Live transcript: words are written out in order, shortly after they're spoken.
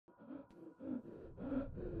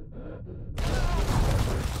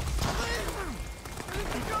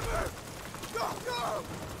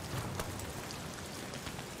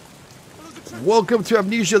Welcome to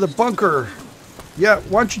Amnesia, the bunker. Yeah,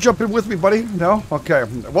 why don't you jump in with me, buddy? No? Okay.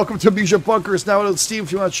 Welcome to Amnesia Bunker. It's now on Steam.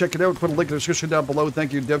 If you want to check it out, put a link in the description down below.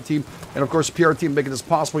 Thank you, dev team. And, of course, PR team making this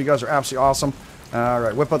possible. You guys are absolutely awesome. All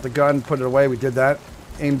right, whip out the gun, put it away. We did that.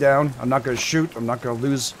 Aim down. I'm not going to shoot. I'm not going to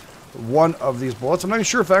lose one of these bullets. I'm not even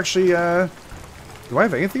sure if actually... do I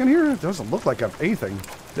have anything in here? It doesn't look like I have anything.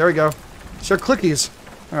 There we go. These are clickies.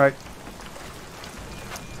 All right.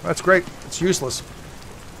 That's great. It's useless.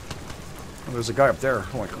 Oh, there's a guy up there.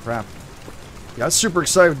 Holy crap. Yeah, I'm super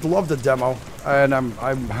excited. Love the demo. And I'm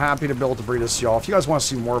happy to be able to bring this to y'all. If you guys want to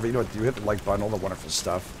see more of it, you know what to do. Hit the like button. All the wonderful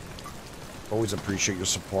stuff. Always appreciate your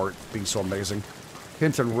support. Being so amazing.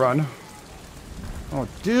 Hint and run. Oh,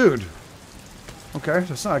 dude. Okay,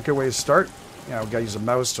 that's not a good way to start. Yeah, we gotta use a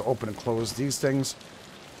mouse to open and close these things.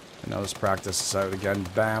 And now let's practice this out again.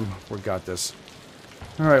 Bam. We got this.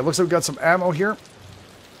 Alright, looks like we got some ammo here.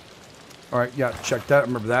 Alright, yeah, check that.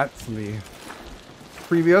 Remember that from the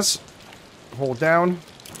previous. Hold down.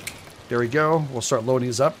 There we go. We'll start loading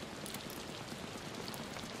these up.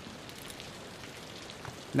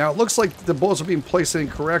 Now, it looks like the bullets are being placed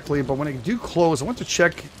incorrectly, but when I do close, I want to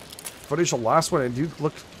check footage of the last one. I do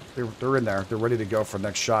look... They're in there. They're ready to go for the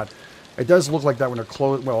next shot. It does look like that when they're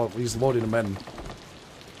closed. Well, he's loading them in.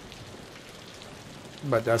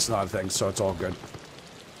 But that's not a thing, so it's all good.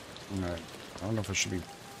 Alright. I don't know if I should be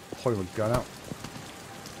pulling the gun out.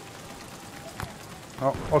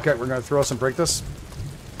 Oh, okay. We're going to throw us and break this.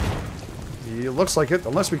 It looks like it,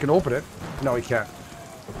 unless we can open it. No, we can't.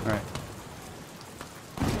 Alright.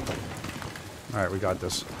 Alright, we got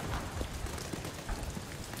this.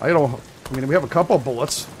 I mean, we have a couple of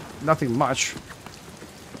bullets. Nothing much.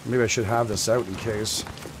 Maybe I should have this out in case.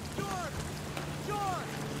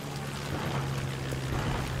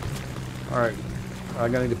 Alright.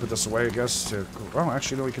 I'm gonna need to put this away, I guess. Oh,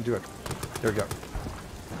 actually, no, we can do it. There we go.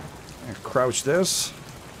 And crouch this.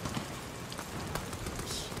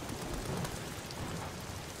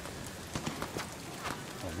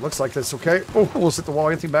 Oh, looks like that's okay. Oh, we'll hit the wall.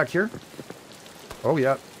 Anything back here? Oh,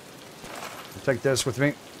 yeah. I'll take this with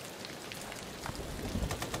me.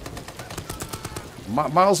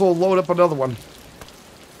 Might as well load up another one.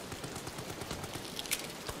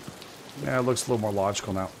 Yeah, it looks a little more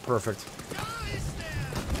logical now. Perfect.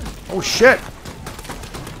 Oh, shit!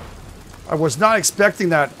 I was not expecting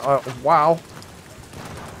that. Wow.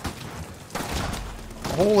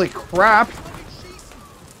 Holy crap!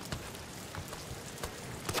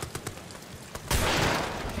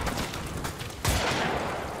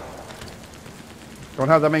 Don't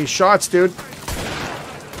have that many shots, dude.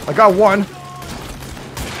 I got one.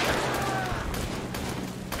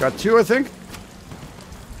 Got two, I think.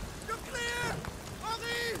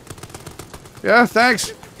 Yeah,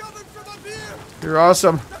 thanks. You're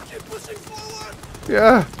awesome.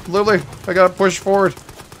 Yeah, literally. I gotta push forward.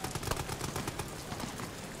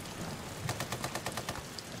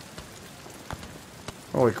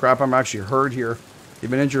 Holy crap, I'm actually hurt here. You've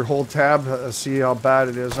been injured, hold tab, see how bad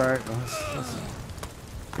it is. Alright.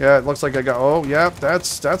 Yeah, it looks like I got... Oh, yeah,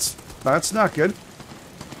 that's not good.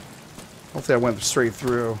 Hopefully I went straight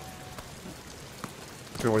through.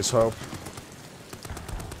 Can always hope.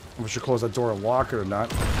 I should close that door and lock it or not.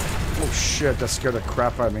 Oh shit, that scared the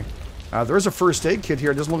crap out of me. There is a first aid kit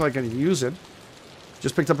here. It doesn't look like I can use it.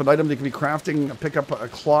 Just picked up an item that can be crafting. Pick up a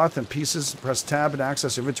cloth and pieces. Press tab and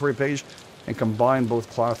access the inventory page. And combine both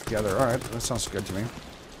cloth together. Alright, that sounds good to me.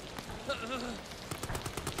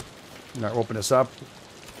 Now open this up.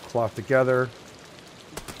 Cloth together.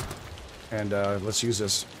 And let's use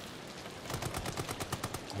this.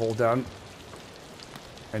 Hold down.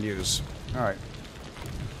 And use. Alright.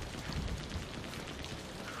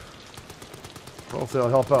 Hopefully it'll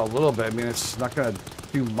help out a little bit. I mean, it's not going to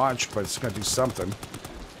do much, but it's going to do something.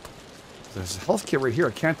 There's a health kit right here.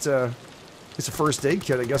 I can't, it's a first aid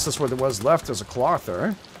kit. I guess that's what there was left. There's a cloth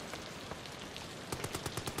there,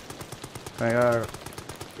 right?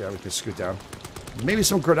 Yeah, we can scoot down. Maybe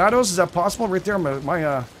some granados? Is that possible right there? Am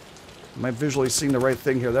I visually seeing the right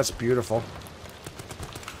thing here? That's beautiful.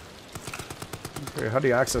 Okay, how do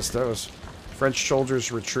you access those? French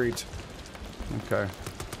soldiers retreat. Okay.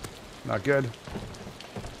 Not good.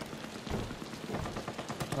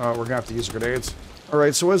 We're gonna have to use grenades.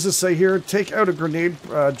 Alright, so what does this say here? Take out a grenade,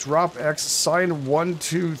 drop X, sign 1,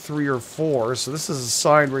 2, 3, or 4. So this is a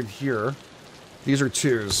sign right here. These are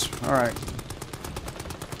 2s. Alright.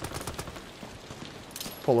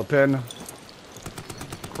 Pull a pin.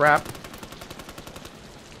 Crap.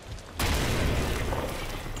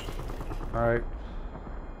 Alright.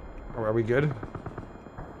 Are we good?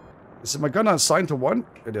 Is my gun not assigned to 1?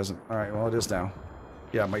 It isn't. Alright, well, it is now.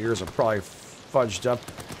 Yeah, my ears are probably fudged up.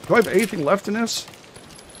 Do I have anything left in this?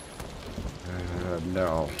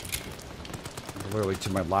 No. Literally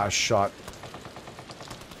to my last shot.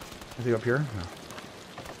 Anything up here?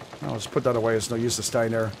 No. I'll just put that away. There's no use to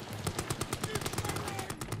staying there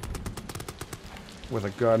with a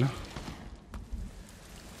gun.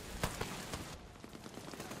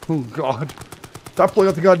 Oh, God. Stop pulling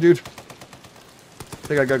out the gun, dude.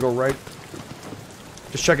 I think I gotta go right.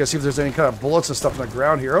 Just check and see if there's any kind of bullets and stuff on the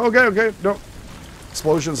ground here. Okay, okay. No.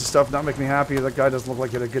 Explosions and stuff not make me happy. That guy doesn't look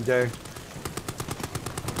like he had a good day.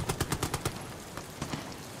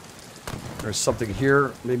 There's something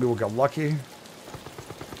here. Maybe we'll get lucky.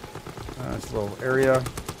 It's a little area.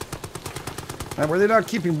 And were they not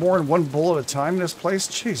keeping more than 1 bullet at a time in this place?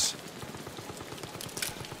 Jeez.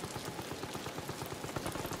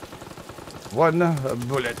 1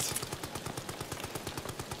 bullet.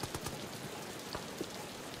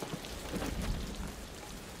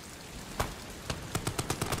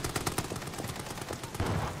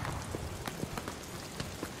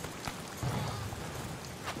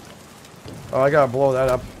 Oh, I gotta blow that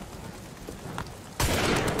up.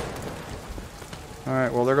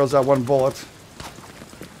 Alright, well, there goes that 1 bullet.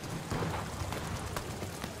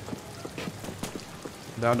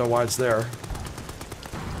 Now I know why it's there.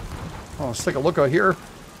 Oh, let's take a look out here.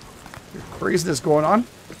 Craziness going on.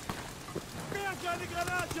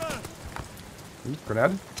 Ooh,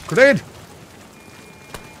 grenade. Grenade!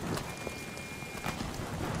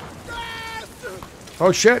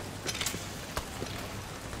 Oh, shit.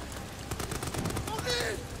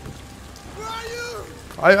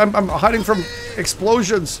 I'm hiding from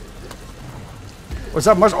explosions. What's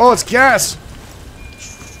that much? Oh, it's gas.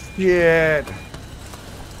 Shit.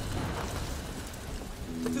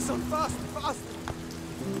 This on fast, fast.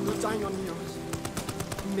 We're dying on heroes.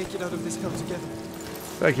 We make it out of this hell together.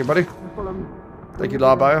 Thank you, buddy. Thank you,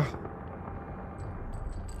 Labaya.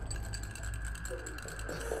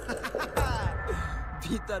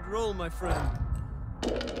 Beat that roll, my friend.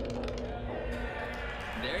 There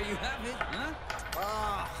you have it, huh?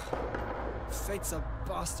 Ah, fate's a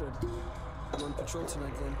bastard. I'm on patrol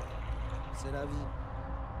tonight, then. C'est la vie.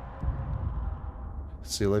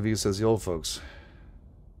 See, Levy says the old folks.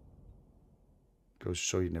 Goes to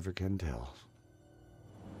show you never can tell.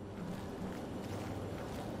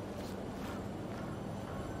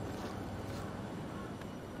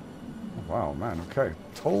 Wow, man, okay.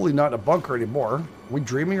 Totally not in a bunker anymore. Are we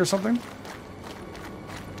dreaming or something?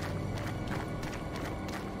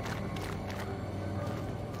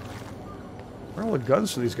 Where are all the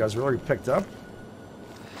guns for these guys? Are already picked up?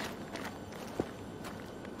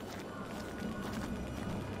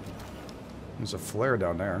 There's a flare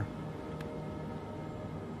down there.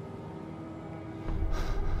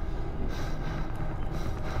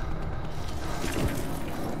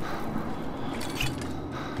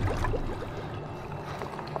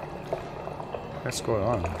 What's going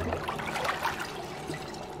on?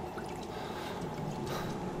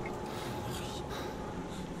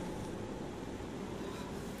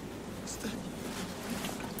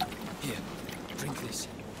 Here, drink this.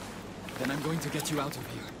 Then I'm going to get you out of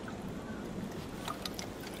here.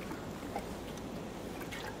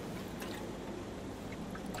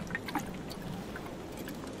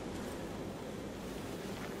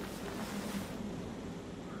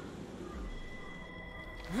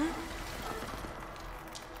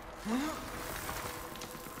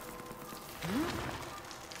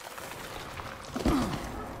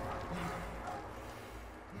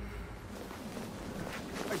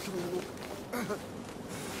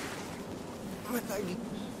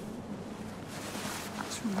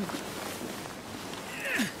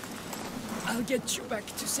 I'll get you back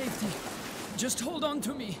to safety. Just hold on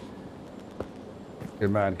to me.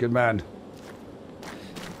 Good man, good man.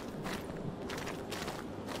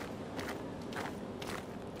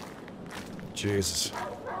 Jesus.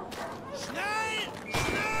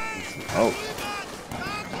 Oh.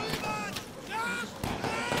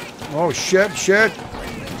 Oh, shit, shit.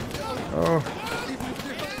 Oh.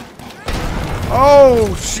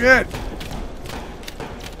 Oh, shit.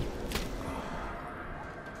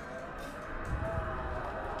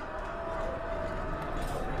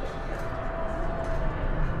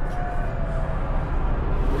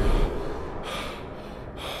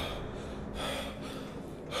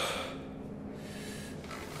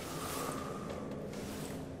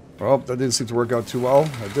 Well, that didn't seem to work out too well.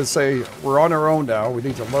 I did say we're on our own now. We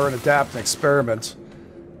need to learn, adapt, and experiment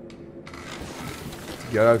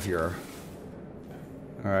to get out of here.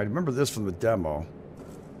 All right, remember this from the demo.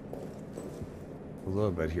 A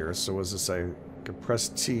little bit here. So what does it say? You can press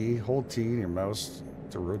T, hold T in your mouse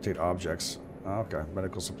to rotate objects. Oh, okay,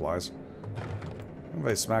 medical supplies. If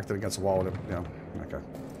I smacked it against the wall with it, yeah, okay.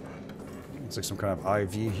 Looks like some kind of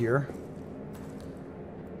IV here.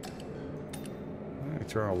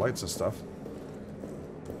 Turn on lights and stuff.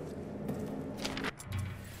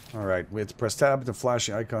 Alright, we have to press tab to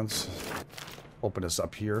flashing icons. Open this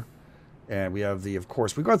up here. And we have the, of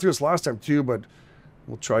course, we got through this last time too, but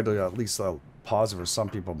we'll try to at least pause it for some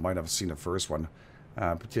people might have seen the first one.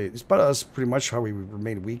 But it's about us, pretty much, how we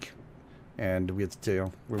remained weak. And we had to, you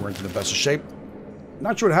know, we weren't in the best of shape.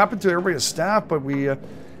 Not sure what happened to everybody's staff, but we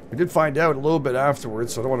did find out a little bit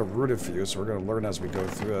afterwards, so I don't want to ruin it for you, so we're going to learn as we go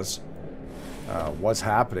through this. What's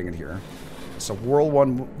happening in here. So World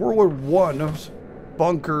War I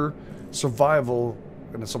bunker survival,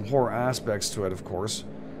 and there's some horror aspects to it, of course.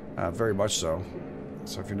 Very much so.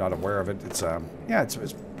 So if you're not aware of it, it's yeah,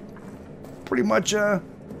 it's pretty much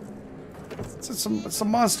it's some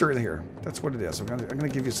monster in here. That's what it is. I'm gonna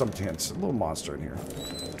give you some hints. A little monster in here.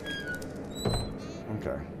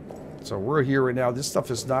 Okay. So we're here right now. This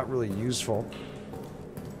stuff is not really useful.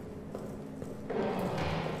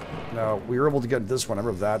 Now, we were able to get this one. I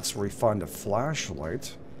remember that's where we find a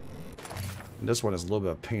flashlight. And this one is a little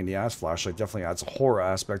bit of a pain in the ass flashlight. Definitely adds a horror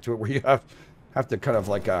aspect to it where you have to kind of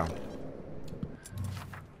like you have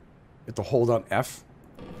to hold on F.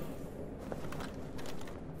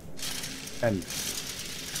 And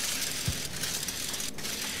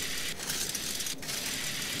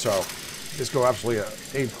so just go absolutely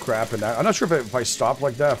ape crap in that. I'm not sure if I stop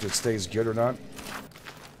like that, if it stays good or not.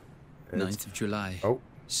 9th of July. Oh.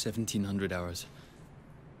 1700 hours.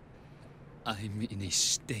 I'm in a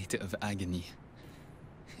state of agony.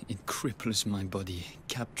 It cripples my body,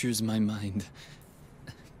 captures my mind,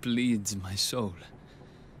 bleeds my soul.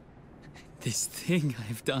 This thing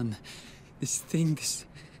I've done, this thing.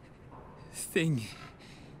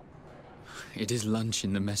 It is lunch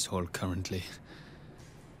in the mess hall currently.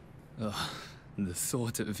 Ugh, the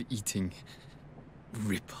thought of eating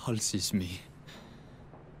repulses me.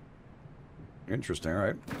 Interesting,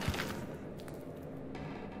 alright.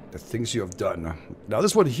 The things you have done. Now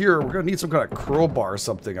this one here, we're going to need some kind of crowbar or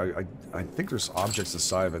something. I think there's objects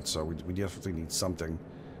inside of it, so we definitely need something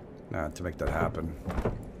to make that happen.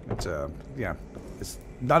 It's, yeah, it's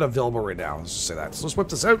not available right now, let's just say that. So let's whip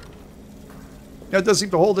this out. Yeah, it does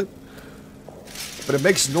seem to hold it. But it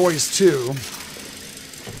makes noise too.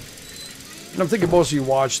 And I'm thinking most of you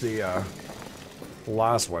watched the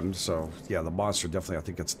last one, so yeah, the monster definitely, I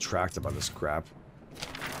think, gets attracted by this crap.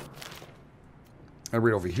 And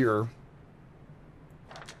right over here.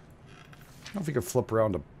 I don't know if we can flip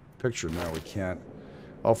around the picture. No, we can't.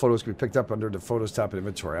 All photos can be picked up under the Photos tab in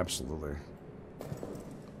inventory. Absolutely.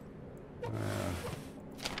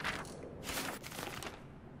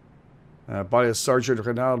 Body of Sergeant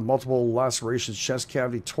Renaud, multiple lacerations, chest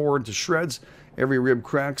cavity torn to shreds, every rib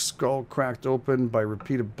cracked, skull cracked open by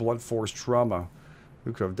repeated blunt force trauma.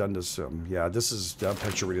 Who could have done this? Yeah, this is that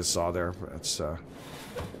picture we just saw there. It's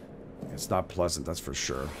not pleasant, that's for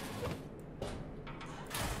sure.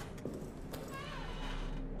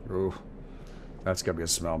 Ooh, that's gotta be a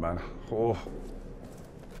smell, man. Oh, all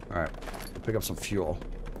right, pick up some fuel.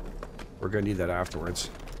 We're gonna need that afterwards.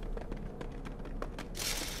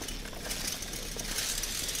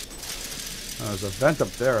 There's a vent up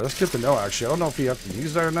there. That's good to know, actually. I don't know if you have to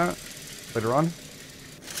use that or not later on.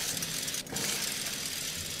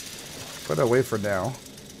 Put it away for now.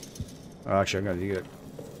 Oh, actually, I'm going to need it.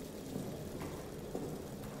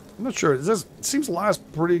 I'm not sure. This seems to last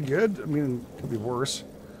pretty good. I mean, it could be worse.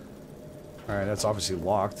 Alright, that's obviously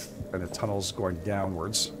locked. And the tunnel's going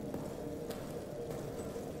downwards.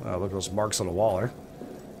 Look at those marks on the wall there.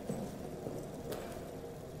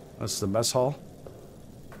 That's the mess hall.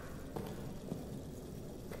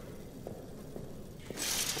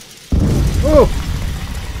 Oh!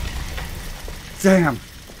 Damn!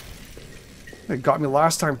 It got me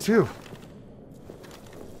last time too.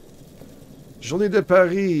 Journée de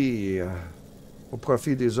Paris. Au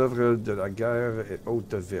profit des œuvres de la guerre et haute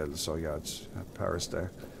de ville. So yeah, it's Paris Day.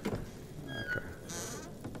 Okay.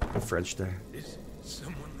 The French Day. Is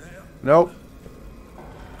someone there? Nope.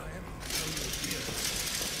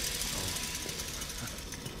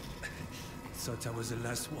 Thought I was the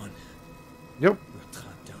last one. Yep. We're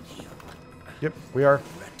trapped down here. Yep, we are.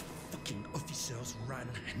 Rat fucking officers ran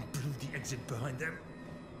and blew the exit behind them.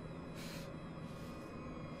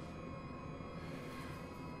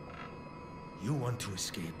 You want to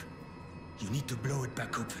escape. You need to blow it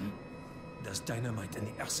back open. There's dynamite in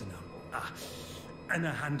the arsenal. And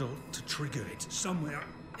a handle to trigger it somewhere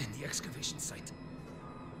in the excavation site.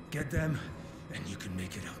 Get them, and you can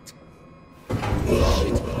make it out.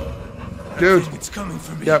 Dude. It's coming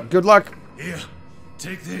for me. Yeah, good luck. Here,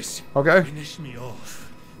 take this. Okay. Finish me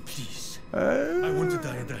off, please. I want to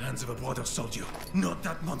die at the hands of a brother soldier, not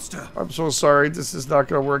that monster. I'm so sorry. This is not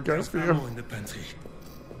gonna work out for you. Ammo in the pantry.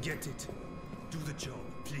 Get it. Do the job,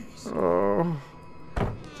 please. Oh,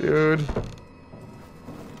 dude.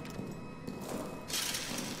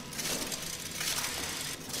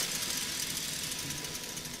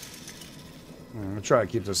 I'm gonna try to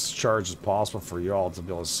keep this as charged as possible for y'all to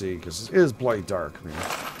be able to see, because it is bloody dark. I mean,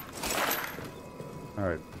 all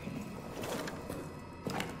right.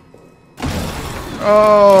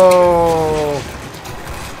 Oh!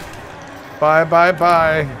 Bye, bye,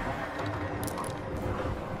 bye.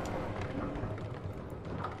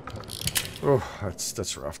 Oh,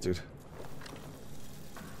 that's rough, dude.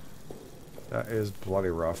 That is bloody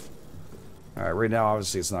rough. Alright, right now,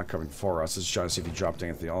 obviously, it's not coming for us. It's trying to see if he dropped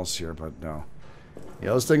anything else here, but no. Yeah,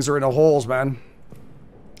 those things are in the holes, man.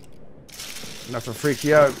 Enough to freak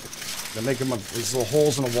you out. They're making these little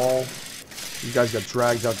holes in the wall. You guys got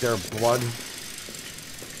dragged out there, blood.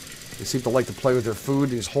 They seem to like to play with their food.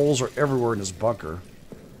 These holes are everywhere in this bunker.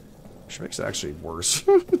 Which makes it actually worse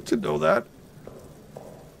to know that.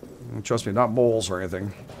 And trust me, not moles or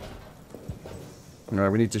anything.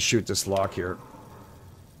 Alright, we need to shoot this lock here.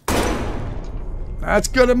 That's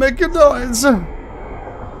gonna make a noise!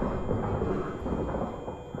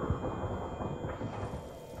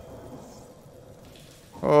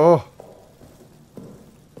 Oh.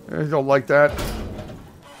 I don't like that.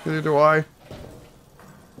 Neither do I.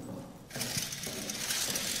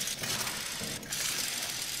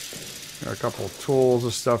 Got a couple of tools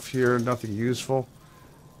and stuff here, nothing useful.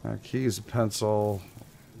 Keys, a pencil,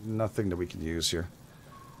 nothing that we can use here.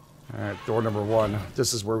 Alright, door number 1.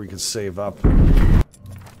 This is where we can save up.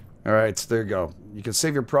 Alright, so there you go. You can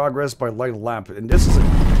save your progress by lighting a lamp. And this is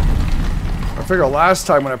I figure last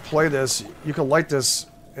time when I play this, you can light this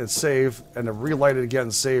and save, and then relight it again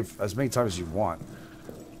and save as many times as you want.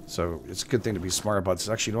 So it's a good thing to be smart about this.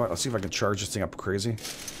 Actually, you know what? Let's see if I can charge this thing up crazy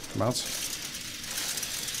amounts.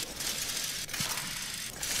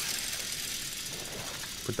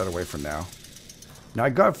 Put that away for now. Now I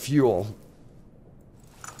got fuel.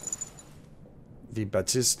 The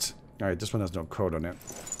Baptiste. Alright, this one has no code on it.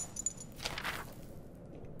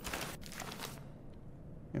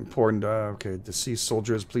 Important, okay, deceased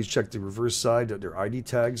soldiers, please check the reverse side of their ID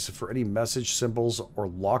tags for any message, symbols, or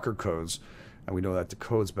locker codes. And we know that the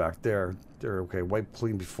code's back there. They're, okay, wipe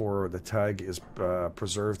clean before the tag is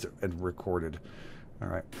preserved and recorded.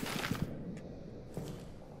 Alright.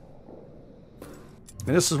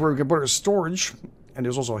 And this is where we can put our storage. And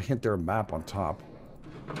there's also a hint there, a map on top.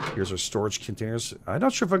 Here's our storage containers. I'm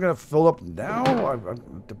not sure if I'm going to fill up now.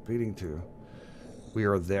 I'm debating to. We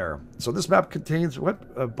are there. So this map contains what?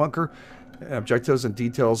 A bunker, objectives, and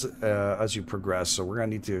details as you progress. So we're going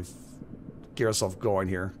to need to get ourselves going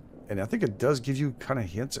here. And I think it does give you kind of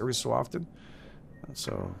hints every so often.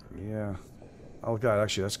 So, yeah. Oh, God,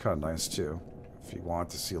 actually, that's kind of nice, too. If you want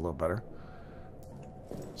to see a little better.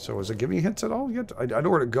 So is it giving you hints at all yet? I know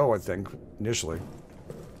where to go, I think, initially.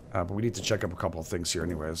 But we need to check up a couple of things here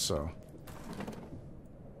anyways, so.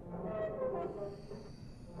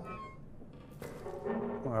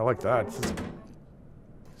 Oh, I like that.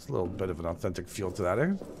 It's a little bit of an authentic feel to that, eh?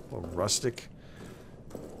 A little rustic.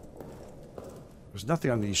 There's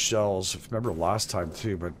nothing on these shells. I remember last time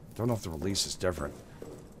too, but don't know if the release is different.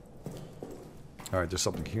 Alright, there's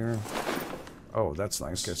something here. Oh, that's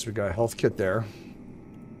nice. Okay, so we got a health kit there.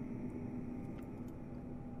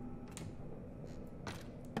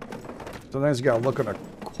 Sometimes you gotta look on the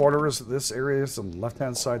corners of this area, on the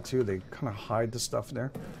left-hand side too. They kind of hide the stuff in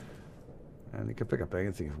there. And you can pick up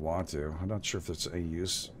anything if you want to. I'm not sure if there's any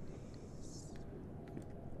use.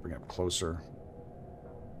 Bring it up closer.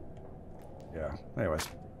 Yeah, anyways.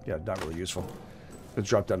 Yeah, not really useful. Let's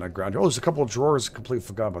drop down that ground. Oh, there's a couple of drawers. Completely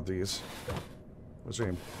forgot about these. Was there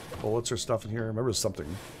any bullets or stuff in here? I remember something.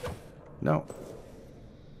 No.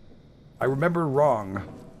 I remember wrong.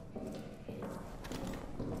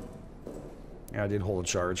 Yeah, I did hold a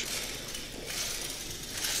charge.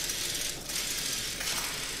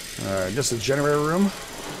 Alright, this is the generator room.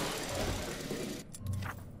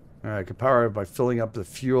 Alright, I can power it by filling up the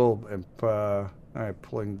fuel and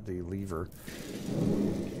pulling the lever.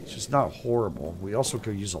 It's just not horrible. We also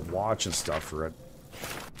could use a watch and stuff for it.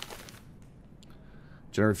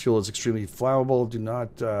 Generator fuel is extremely flammable. Do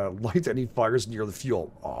not light any fires near the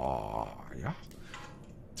fuel. Oh, yeah.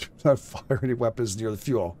 Do not fire any weapons near the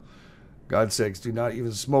fuel. God's sakes, do not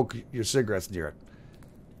even smoke your cigarettes near it.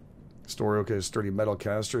 Story, okay, sturdy metal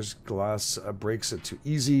canisters. Glass breaks it too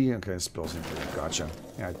easy. Okay, spills into it. Gotcha.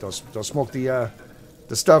 Yeah, don't smoke the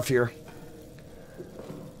stuff here.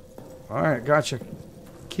 Alright, gotcha.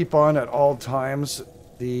 Keep on at all times.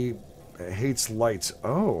 The hates lights.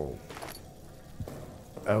 Oh.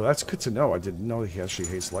 Oh, that's good to know. I didn't know he actually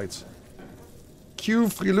hates lights. Q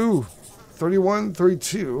Frilou. 31,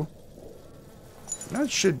 32.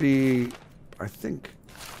 That should be, I think,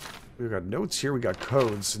 we got notes here. We got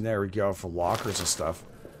codes, and there we go for lockers and stuff.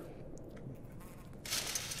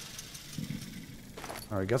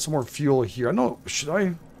 All right, got some more fuel here. I know, should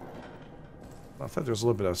I? I thought there was a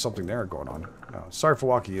little bit of something there going on. No, sorry for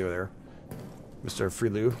walking you there, Mr.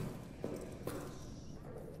 Frilou.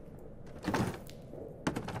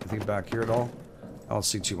 Anything back here at all? I don't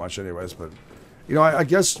see too much, anyways. But you know, I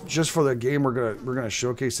guess just for the game, we're gonna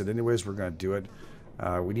showcase it anyways. We're gonna do it.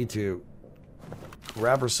 We need to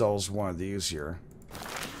grab ourselves one of these here,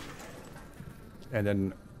 and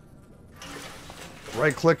then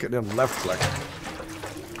right click and then left click.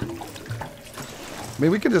 I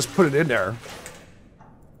mean, we can just put it in there.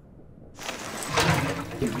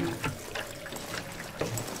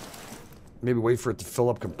 Maybe wait for it to fill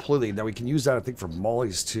up completely. Now we can use that, I think, for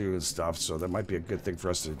mollies too and stuff. So that might be a good thing for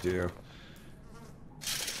us to do.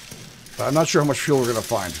 But I'm not sure how much fuel we're gonna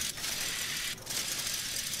find.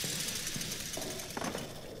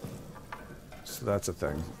 So that's a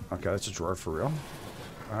thing. Okay, that's a drawer for real.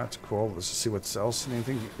 That's cool. Let's see what's else.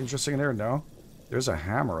 Anything interesting in there? No. There's a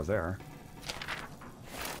hammer there.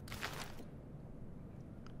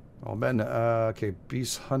 Oh man. Okay,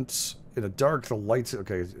 beast hunts in the dark. The lights.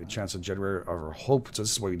 Okay, chance of generator of hope. So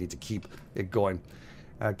this is why we need to keep it going.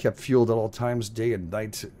 Kept fueled at all times, day and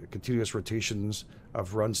night. Continuous rotations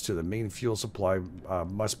of runs to the main fuel supply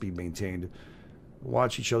must be maintained.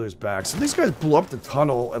 Watch each other's backs. And these guys blew up the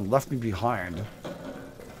tunnel and left me behind.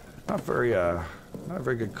 Not very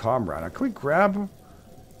good comrade. Now, can we grab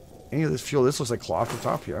any of this fuel? This looks like cloth on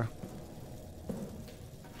top, yeah.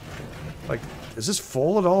 Like, is this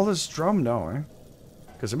full at all, this drum? No, eh?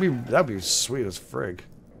 Because, I mean, that'd be sweet as frig.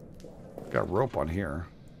 Got rope on here.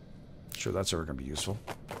 Sure that's ever going to be useful.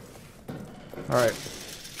 Alright.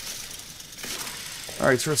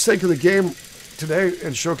 Alright, so for the sake of the game today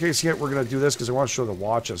and showcasing it, we're going to do this because I want to show the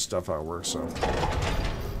watch and stuff how it works, so.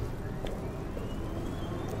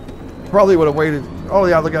 Probably would have waited. Oh,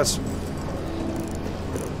 yeah, look at us.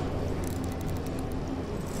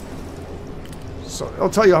 So, it'll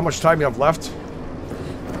tell you how much time you have left.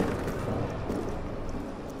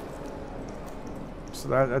 So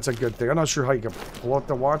that's a good thing. I'm not sure how you can pull out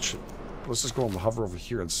the watch. Let's just go and hover over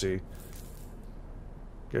here and see.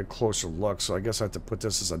 Get a closer look. So I guess I have to put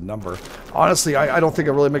this as a number. Honestly, I don't think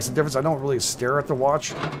it really makes a difference. I don't really stare at the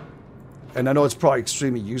watch. And I know it's probably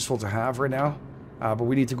extremely useful to have right now. But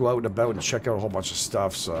we need to go out and about and check out a whole bunch of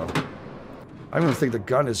stuff. So I don't even think the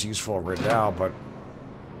gun is useful right now. But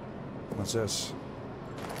what's this?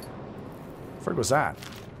 Where was that?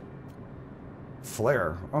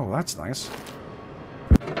 Flare. Oh, that's nice.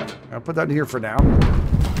 I'll put that in here for now.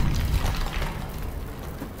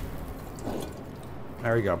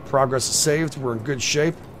 There we go. Progress is saved. We're in good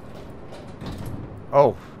shape.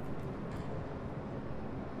 Oh.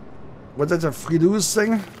 Was that the Fridu's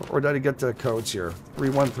thing? Or did I get the codes here?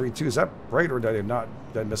 3132. Is that right? Or did I not?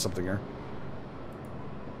 Did I miss something here?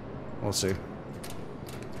 We'll see.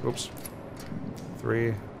 Oops.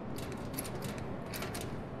 3.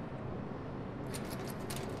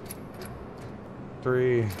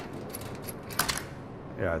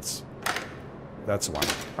 Yeah, that's the one.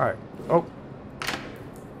 Alright. Oh.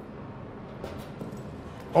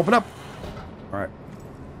 Open up. Alright.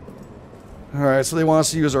 Alright, so they want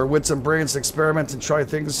us to use our wits and brains to experiment and try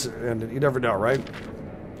things, and you never know, right?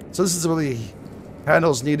 So this is really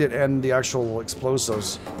handles needed and the actual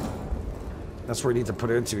explosives. That's where we need to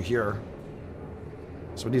put it into here.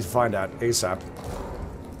 So we need to find that ASAP.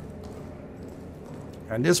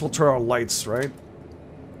 And this will turn on lights, right?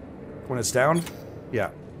 When it's down? Yeah.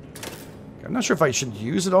 I'm not sure if I should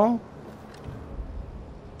use it all.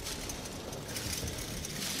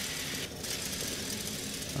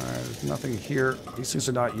 Alright, there's nothing here. These things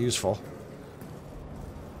are not useful.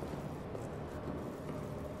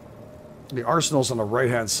 The arsenal's on the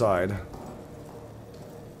right-hand side.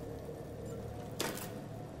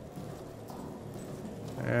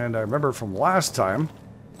 And I remember from last time...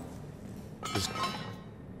 Just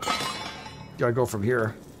gotta go from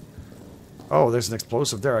here. Oh, there's an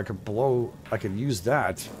explosive there. I can blow... I can use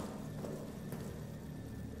that.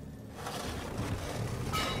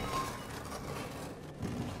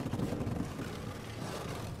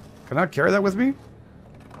 Can I carry that with me?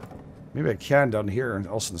 Maybe I can down here, and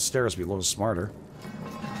also the stairs be a little smarter.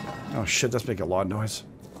 Oh shit, that's making a lot of noise.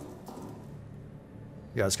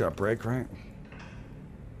 Yeah, it's got a break, right?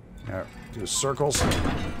 Yeah, do circles.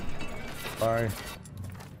 Bye.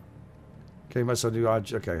 Okay, must have a new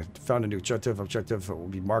object. Okay, found a new objective. Objective will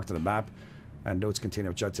be marked on the map, and notes containing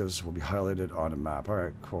objectives will be highlighted on the map.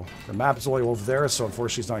 Alright, cool. The map is only over there, so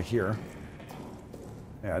unfortunately it's not here.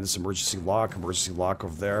 Yeah, this emergency lock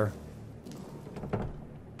over there.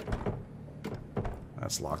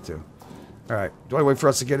 That's locked too. Alright, the only way for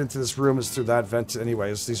us to get into this room is through that vent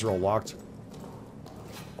anyways. These are all locked.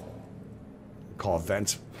 Call a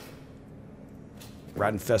vent.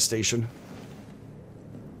 Rat infestation.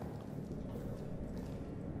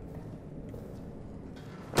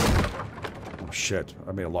 Oh shit,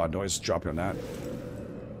 I made a lot of noise dropping on that.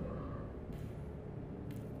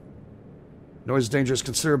 Noise is dangerous.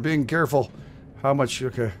 Consider being careful. How much?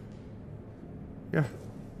 Okay. Yeah.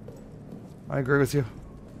 I agree with you.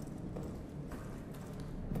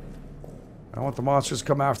 I don't want the monsters to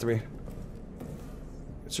come after me.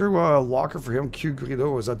 Is there a locker for him, Q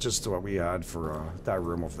Grido, or is that just what we had for that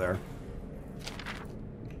room over there?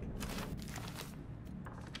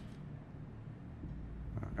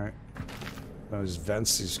 Alright. Those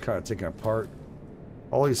vents, he's kind of taking apart.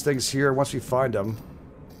 All these things here, once we find them...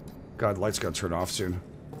 God, the light's gonna turn off soon.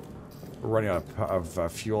 We're running out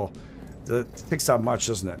of fuel. It takes that much,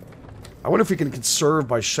 doesn't it? I wonder if we can conserve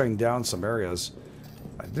by shutting down some areas.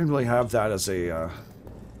 I didn't really have that as a...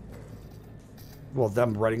 well,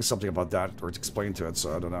 them writing something about that, or to explain to it,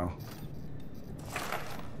 so I don't know.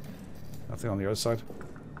 Nothing on the other side?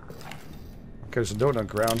 Okay, there's a note on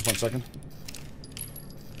the ground. 1 second.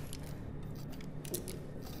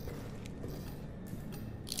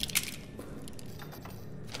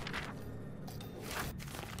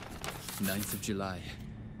 July.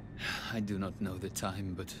 I do not know the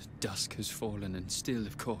time, but dusk has fallen, and still,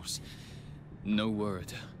 of course, no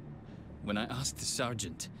word. When I asked the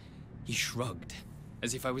sergeant, he shrugged,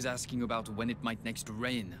 as if I was asking about when it might next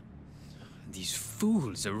rain. These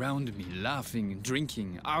fools around me, laughing,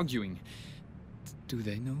 drinking, arguing. Do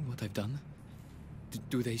they know what I've done?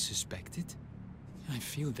 Do they suspect it? I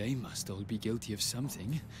feel they must all be guilty of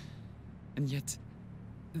something. And yet,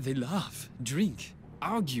 they laugh, drink,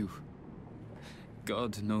 argue.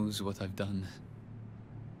 God knows what I've done.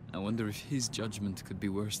 I wonder if his judgment could be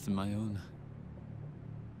worse than my own.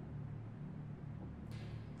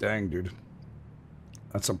 Dang, dude.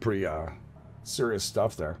 That's some pretty, serious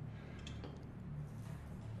stuff there.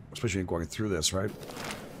 Especially going through this, right?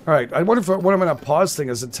 Alright, I wonder if what I'm going to pause thing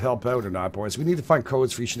is it to help out or not, boys. We need to find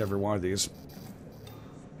codes for each and every one of these.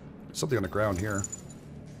 Something on the ground here.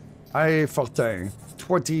 Hi, Fortin.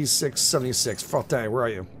 2676. Fortin, where are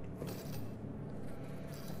you?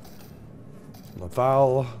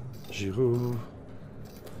 Laval, Giroux,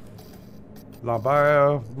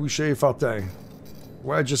 Lambert, Boucher, Fortin.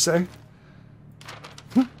 What did you say?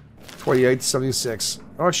 2876.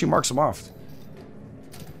 Oh, actually marks them off.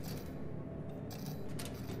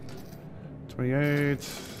 28,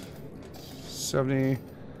 70.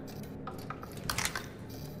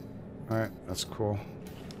 Alright, that's cool.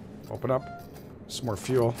 Open up. Some more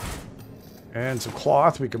fuel. And some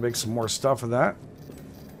cloth. We can make some more stuff of that.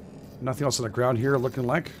 Nothing else on the ground here looking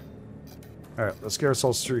like. Alright, let's get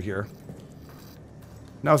ourselves through here.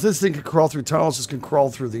 Now, if this thing can crawl through tunnels, this can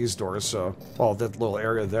crawl through these doors, so... well, that little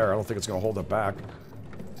area there, I don't think it's going to hold it back.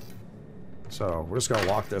 So, we're just going to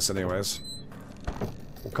lock this anyways.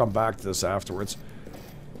 We'll come back to this afterwards.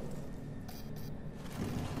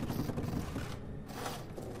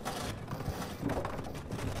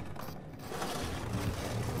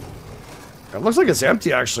 It looks like it's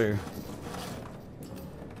empty, actually.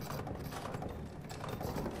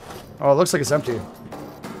 Oh, it looks like it's empty.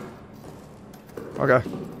 Okay.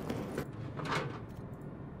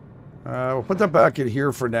 We'll put that back in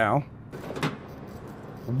here for now.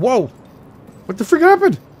 Whoa! What the frick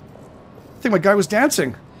happened? I think my guy was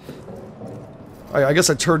dancing. I guess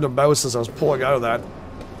I turned the mouse as I was pulling out of that.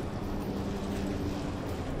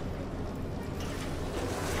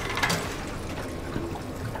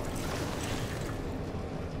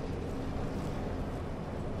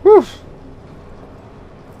 Whew!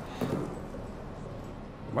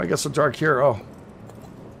 Might get so dark here. Oh.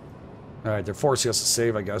 Alright, they're forcing us to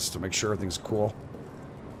save, I guess, to make sure everything's cool.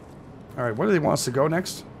 Alright, where do they want us to go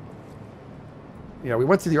next? Yeah, we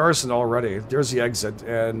went to the arsenal already. There's the exit,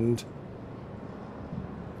 and...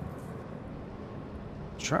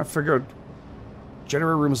 trying to figure out...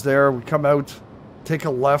 generator room's there. We come out, take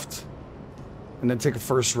a left, and then take a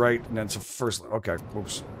first right, and then it's a first... okay,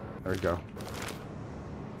 oops. There we go.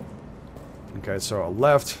 Okay, so a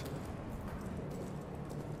left,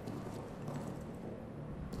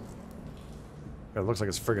 It looks like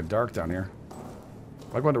it's friggin' dark down here.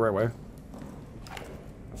 Am I going the right way?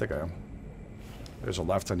 I think I am. There's a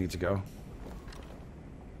left I need to go.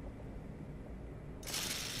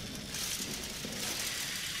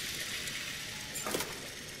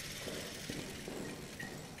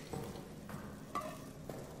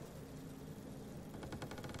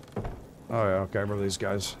 Oh yeah, okay, I remember these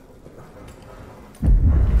guys.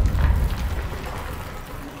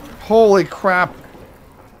 Holy crap!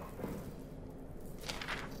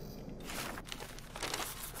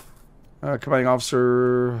 Commanding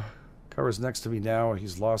officer covers next to me now.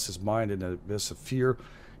 He's lost his mind in an abyss of fear.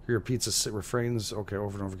 He repeats the refrains. Okay,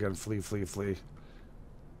 over and over again. Flee, flee, flee.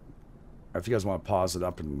 If you guys want to pause it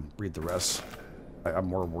up and read the rest, I'm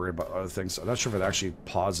more worried about other things. I'm not sure if it actually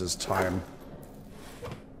pauses time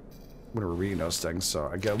when we're reading those things, so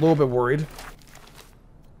I get a little bit worried.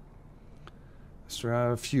 So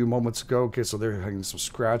a few moments ago, okay, so they're having some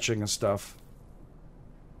scratching and stuff.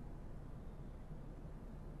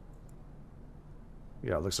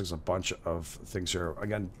 Yeah, it looks like there's a bunch of things here.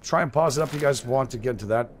 Again, try and pause it up if you guys want to get into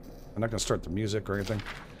that. I'm not going to start the music or anything.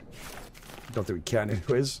 Don't think we can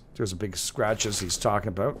anyways. There's a big scratches he's talking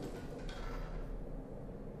about.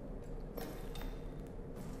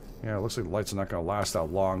 Yeah, it looks like the lights are not going to last that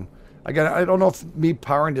long. Again, I don't know if me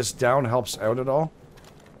powering this down helps out at all.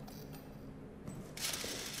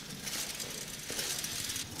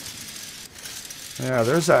 Yeah,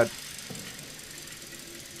 there's that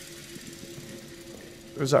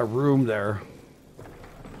room there.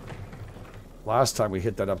 Last time we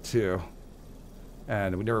hit that up too.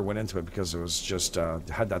 And we never went into it because it was just,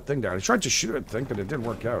 had that thing there. I tried to shoot it, I think, but it didn't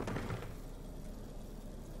work out.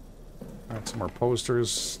 Alright, some more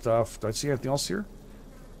posters, stuff. Do I see anything else here?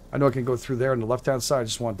 I know I can go through there on the left-hand side. I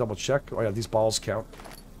just want to double check. Oh yeah, these balls count.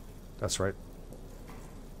 That's right.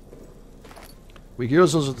 We can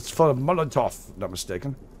use those for Molotov, not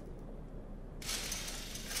mistaken.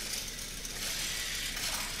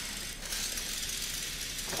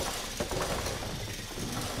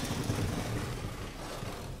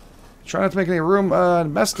 Try not to make any room,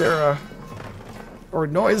 mess there, or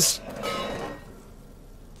noise.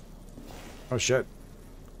 Oh shit.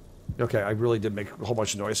 Okay, I really did make a whole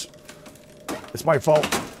bunch of noise. It's my fault.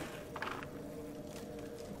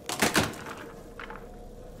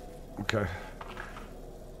 Okay.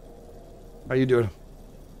 How you doing?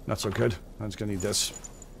 Not so good. I'm just gonna need this.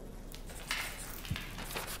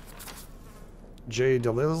 J.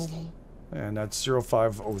 Delil, and that's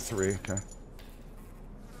 0503. Okay.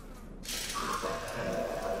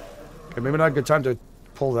 Okay, maybe not a good time to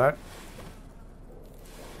pull that.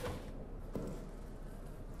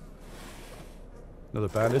 Another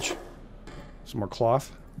bandage. Some more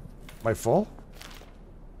cloth. Am I full?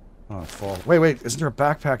 Oh, it's full. Wait, wait. Isn't there a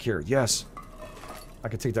backpack here? Yes. I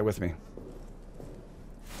can take that with me.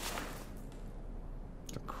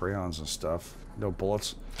 The crayons and stuff. No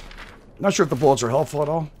bullets. Not sure if the bullets are helpful at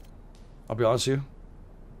all. I'll be honest with you.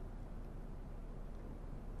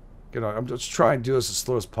 You know, I'm just trying to do this as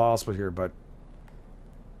slow as possible here, but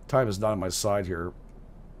time is not on my side here.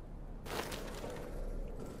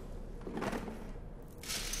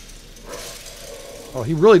 Oh,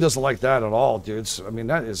 he really doesn't like that at all, dudes. I mean,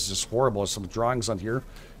 that is just horrible. There's some drawings on here.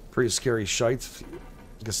 Pretty scary shite.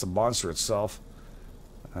 I guess the monster itself.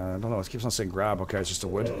 I don't know. It keeps on saying grab. Okay, it's just a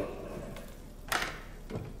wood.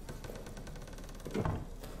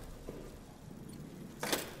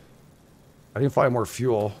 I didn't find more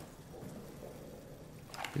fuel.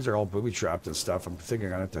 These are all booby-trapped and stuff. I'm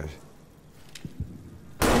thinking I have to...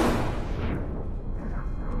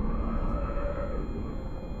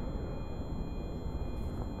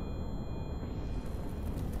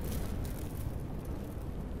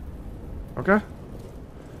 Okay.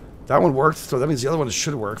 That one worked, so that means the other one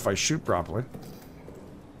should work if I shoot properly.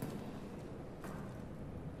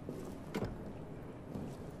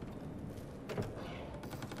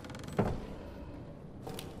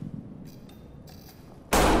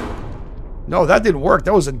 No, that didn't work.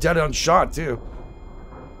 That was a dead-on shot, too.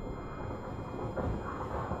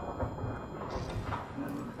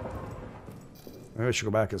 Maybe I should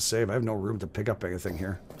go back and save. I have no room to pick up anything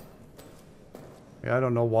here. Yeah, I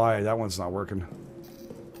don't know why that one's not working.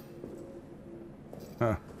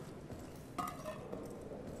 Huh.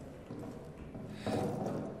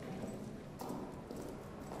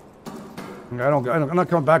 I'm not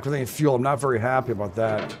coming back with any fuel. I'm not very happy about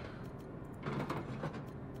that.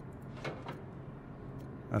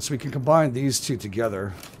 So we can combine these two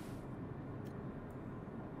together.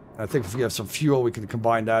 I think if we have some fuel, we can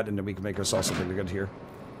combine that, and then we can make ourselves something good here.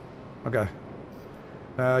 Okay.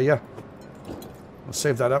 Yeah. Let's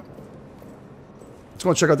save that up. Let's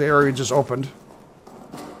go check out the area we just opened.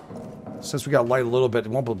 Since we got light a little bit, it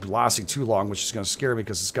won't be lasting too long, which is going to scare me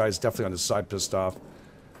because this guy's definitely on his side pissed off.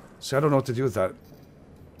 So I don't know what to do with that.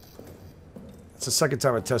 It's the second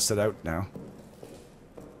time I tested it out now.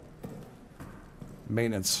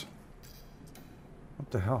 Maintenance.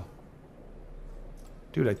 What the hell?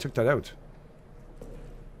 Dude, I took that out.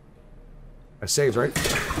 I saved, right?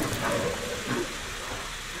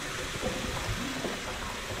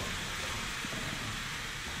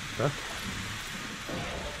 Okay.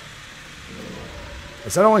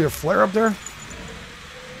 Is that only a flare up there?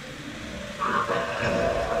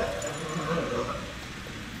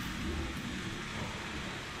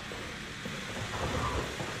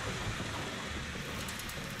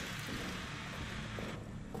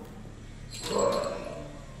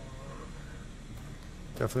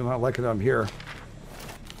 Definitely not liking it. I'm here.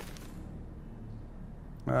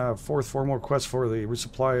 Four more quests for the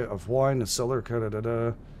resupply of wine. The cellar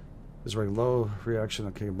is running low. Reaction,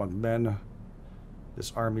 okay, among men.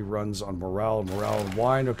 This army runs on morale and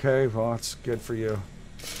wine. Okay, well, that's good for you. I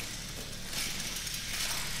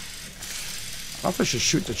don't know if I should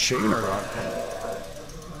shoot the chain or not.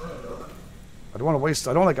 I don't want to waste.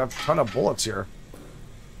 I don't like a ton of bullets here.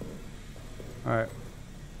 All right.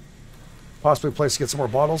 Possibly a place to get some more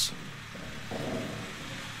bottles.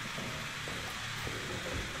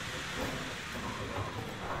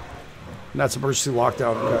 And that's emergency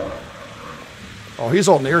lockdown. Okay. Oh, he's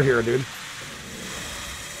all near here, dude.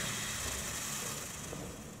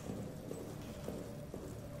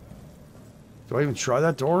 Do I even try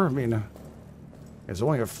that door? I mean, is it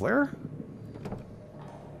only a flare?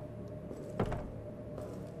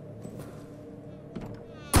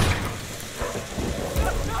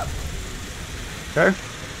 Okay.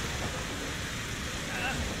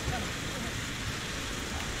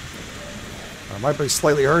 I might be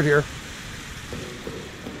slightly hurt here.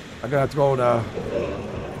 I'm gonna have to go and,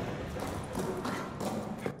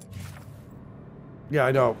 yeah,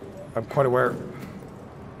 I know. I'm quite aware.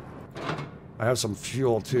 I have some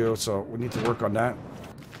fuel too, so we need to work on that.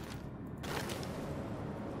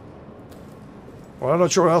 Well, I'm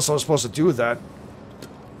not sure what else I was supposed to do with that.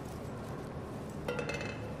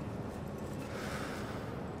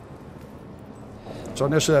 So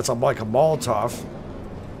initially that's like a Molotov.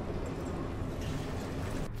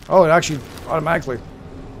 Oh, it actually automatically.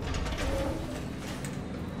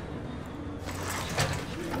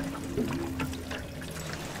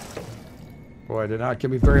 Boy, it did not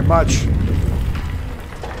give me very much.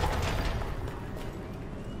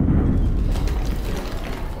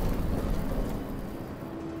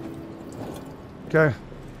 Okay.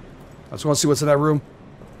 I just want to see what's in that room.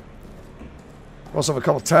 We also have a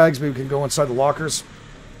couple tags. Maybe we can go inside the lockers.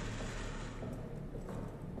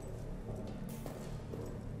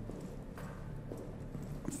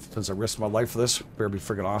 Since I risked my life for this, better be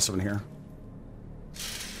freaking awesome in here.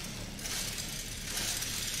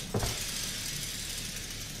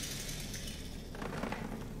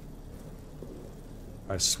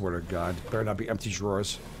 I swear to God, better not be empty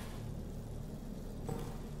drawers.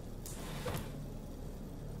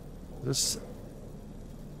 This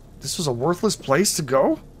was a worthless place to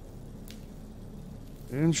go?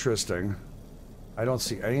 Interesting. I don't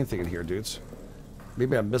see anything in here, dudes.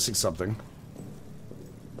 Maybe I'm missing something.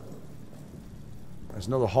 There's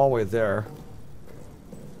another hallway there.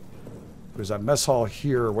 There's that mess hall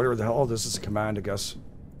here, or whatever the hell. Oh, this is a command, I guess.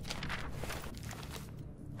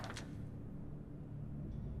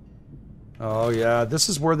 Oh, yeah. This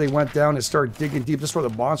is where they went down and started digging deep. This is where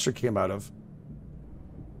the monster came out of.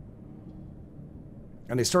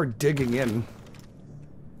 And they started digging in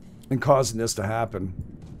and causing this to happen.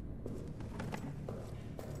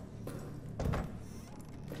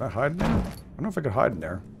 Can I hide in there? I don't know if I could hide in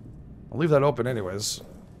there. I'll leave that open anyways.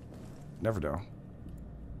 Never know.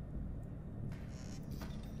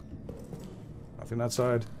 Nothing that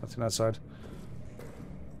side. Nothing that side.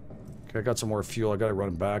 Okay, I got some more fuel. I gotta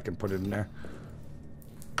run back and put it in there.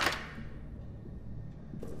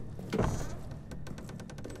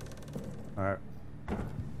 Alright.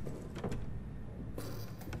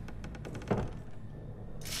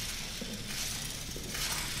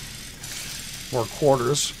 More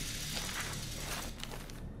quarters.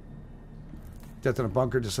 Death in a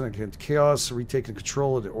bunker, descending into chaos, retaking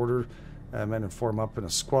control of the order. Men and form up in a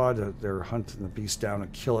squad. They're hunting the beast down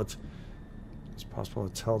and kill it. It's possible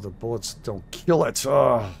to tell the bullets don't kill it.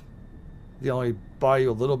 They only buy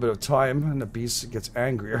you a little bit of time, and the beast gets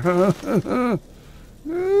angrier.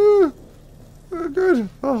 Good.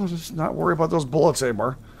 Oh, just not worry about those bullets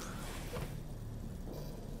anymore.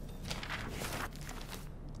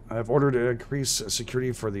 I've ordered to increase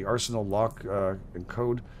security for the arsenal lock and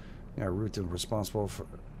code. Yeah, route and responsible for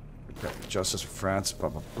Okay, Justice for France, blah,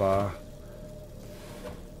 blah, blah.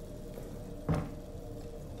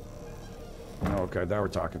 Okay, now we're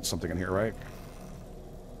talking something in here, right?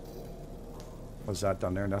 What's that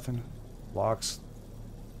down there? Nothing? Locks?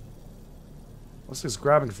 What's this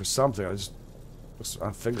grabbing for something? I just...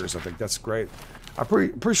 fingers, I think. That's great. I'm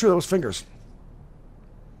pretty sure that was fingers.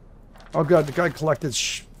 Oh god, the guy collected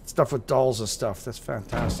stuff with dolls and stuff. That's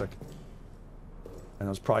fantastic. And it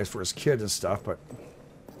was probably for his kid and stuff, but...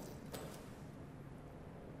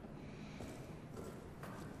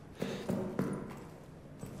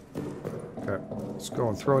 Okay, let's go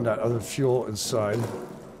and throw in that other fuel inside.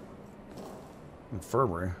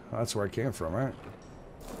 Infirmary. That's where I came from, right?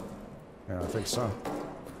 Yeah, I think so.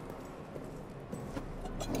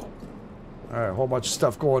 Alright, a whole bunch of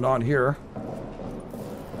stuff going on here.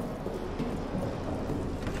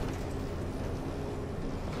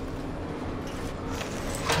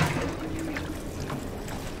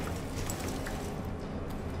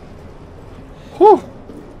 Whew!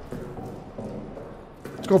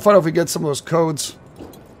 Let's go find out if we get some of those codes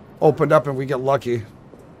opened up and we get lucky.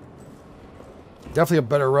 Definitely a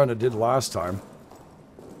better run than it did last time.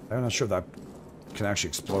 I'm not sure if that can actually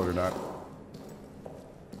explode or not.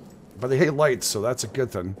 But they hate lights, so that's a good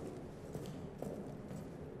thing. I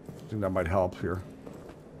think that might help here.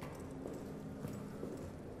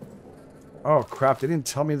 Oh, crap. They didn't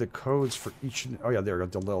tell me the codes for each... Oh, yeah, there we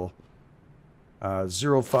go. DeLille.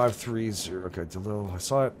 0530. Okay, DeLille. I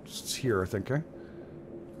saw it. It's here, I think, eh?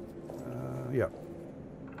 Yeah.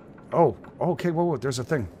 Oh, okay. Whoa, there's a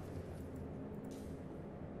thing.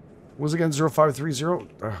 What was it again? 0530? Oh,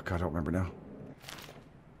 God, I don't remember now.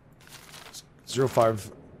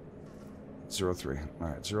 0503. All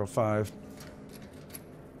right, 05.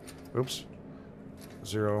 Oops.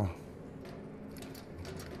 03.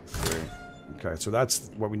 Okay, so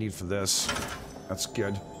that's what we need for this. That's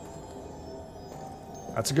good.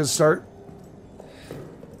 That's a good start.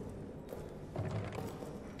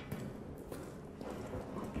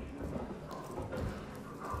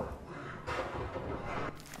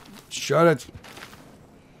 Shut it.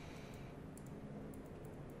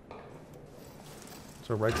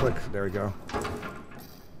 So right click. There we go.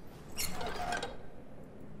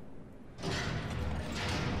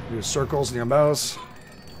 Use circles in your mouse.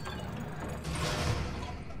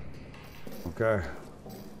 Okay.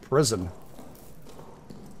 Prison.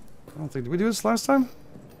 I don't think... Did we do this last time?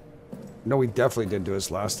 No, we definitely didn't do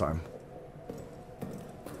this last time.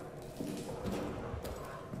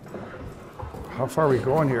 How far are we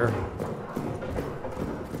going here?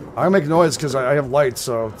 I make noise because I have light,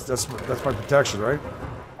 so that's my protection, right?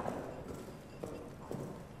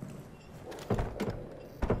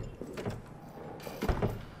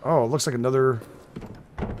 Oh, it looks like another...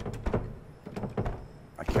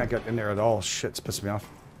 I can't get in there at all. Shit, it's pissing me off.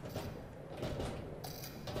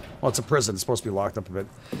 Well, it's a prison. It's supposed to be locked up a bit.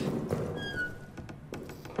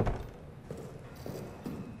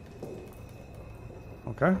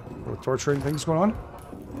 Okay. Little torturing things going on.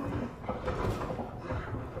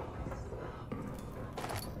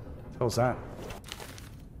 How's that?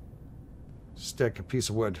 Stick, a piece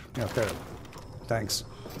of wood. Yeah, there. Thanks.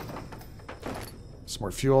 Some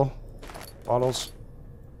more fuel. Bottles.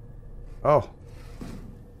 Oh.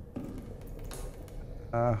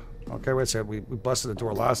 Okay, wait a second. We busted the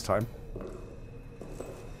door last time.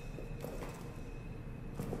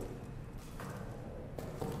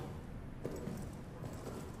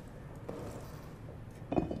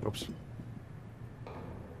 Oops.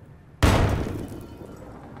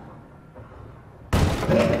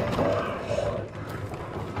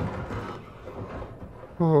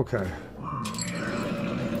 Okay.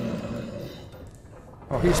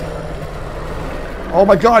 Oh, he's... Oh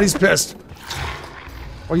my god, he's pissed!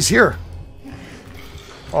 Oh, he's here!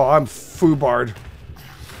 Oh, I'm foobarred.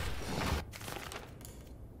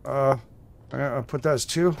 I'll put that as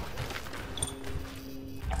 2.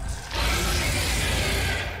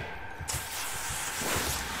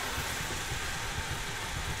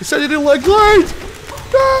 He said he didn't like light!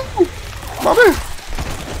 No! Mommy!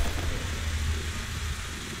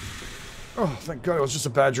 Oh, thank God, it was just a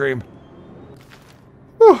bad dream.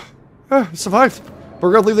 Whew. Survived. But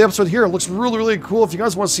we're going to leave the episode here. It looks really, really cool. If you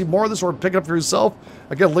guys want to see more of this or pick it up for yourself,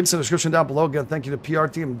 again, links in the description down below. Again, thank you to PR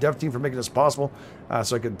team and dev team for making this possible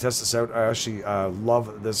so I can test this out. I actually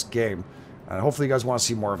love this game. And hopefully you guys want to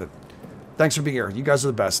see more of it. Thanks for being here. You guys are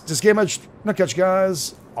the best. This is GameEdged, and I'll catch you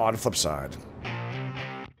guys on the flip side.